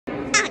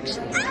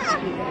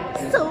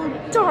reflection. So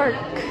dark.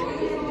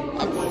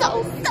 It's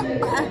so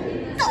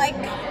dark.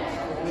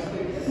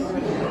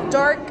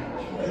 Dark.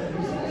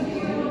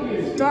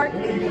 Dark.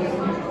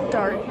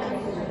 Dark.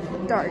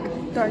 Dark.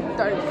 Dark.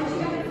 Dark.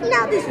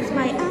 Now this is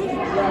my eye.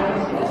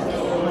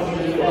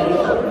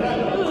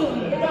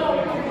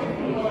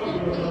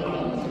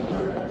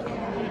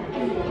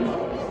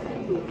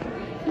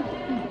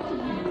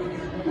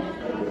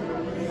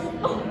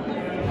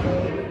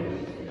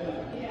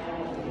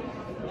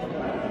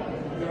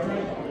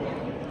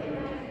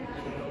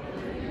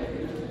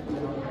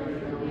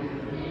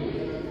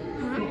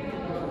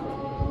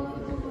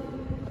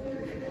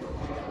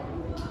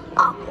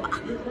 Aqua.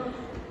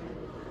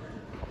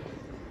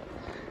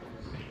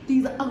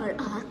 These are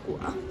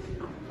aqua.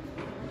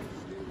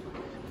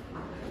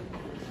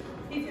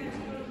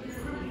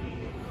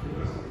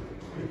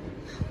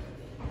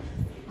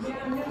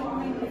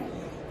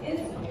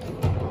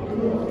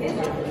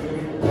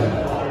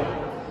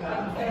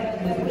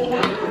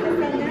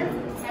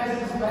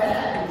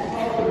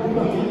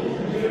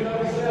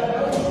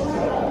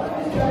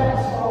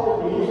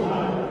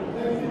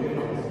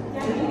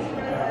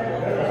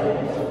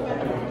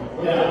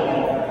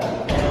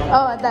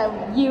 Oh, I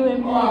thought you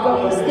and me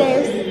go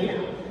upstairs.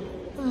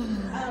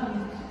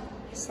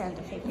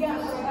 Santa Fe.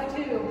 Yeah, so I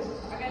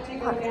got to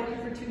go down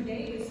for 2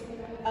 days.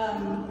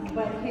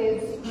 But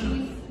his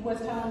chief was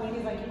telling me,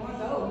 he's like, you want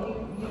to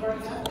go? You've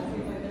already got this.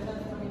 He's like, there's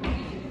nothing for me to do.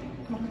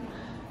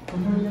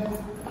 Come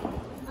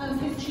on.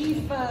 His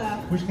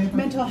chief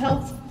mental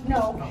health.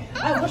 No,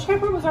 Bush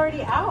Camper was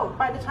already out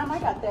by the time I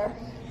got there.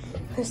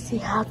 Let's see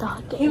how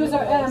dog He was,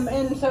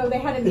 and so they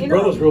had an His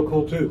brother's real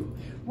cool too.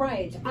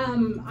 Right.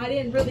 I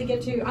didn't really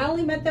get to. I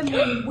only met them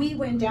when we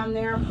went down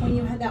there when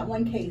you had that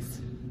one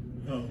case.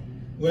 Oh.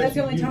 Well, That's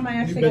the only time I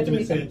actually got to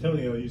meet them. San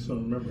Antonio, you still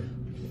remember.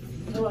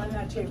 Well, I'm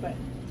not too, but.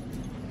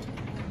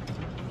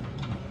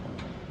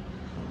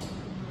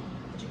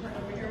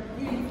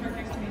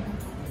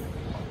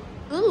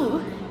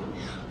 Ooh.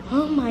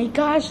 Oh my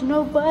gosh,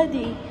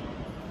 nobody.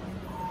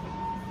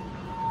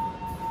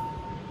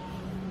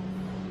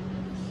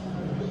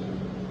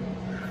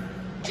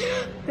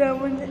 That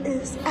one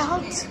is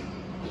out.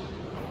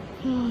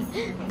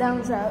 That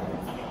one's out.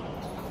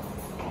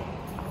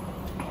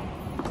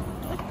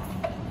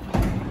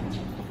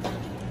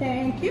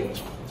 Thank you.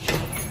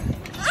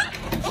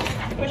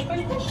 Push,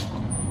 push, push.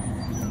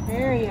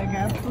 There you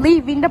go.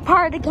 Leaving the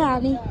party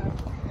county.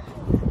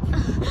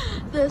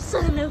 The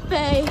Santa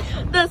Fe.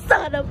 The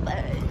Santa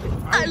Fe.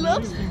 I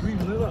love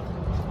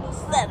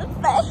Santa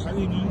Fe.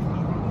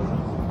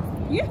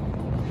 Yeah.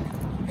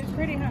 It's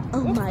pretty, huh?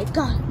 Oh my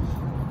god.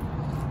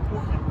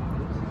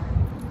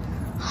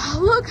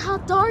 Look how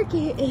dark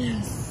it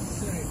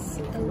is.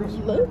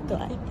 It looks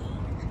like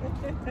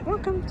it.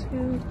 Welcome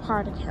to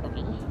Harder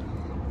County.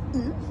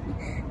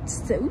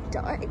 It's so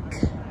dark.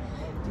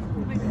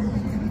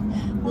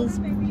 This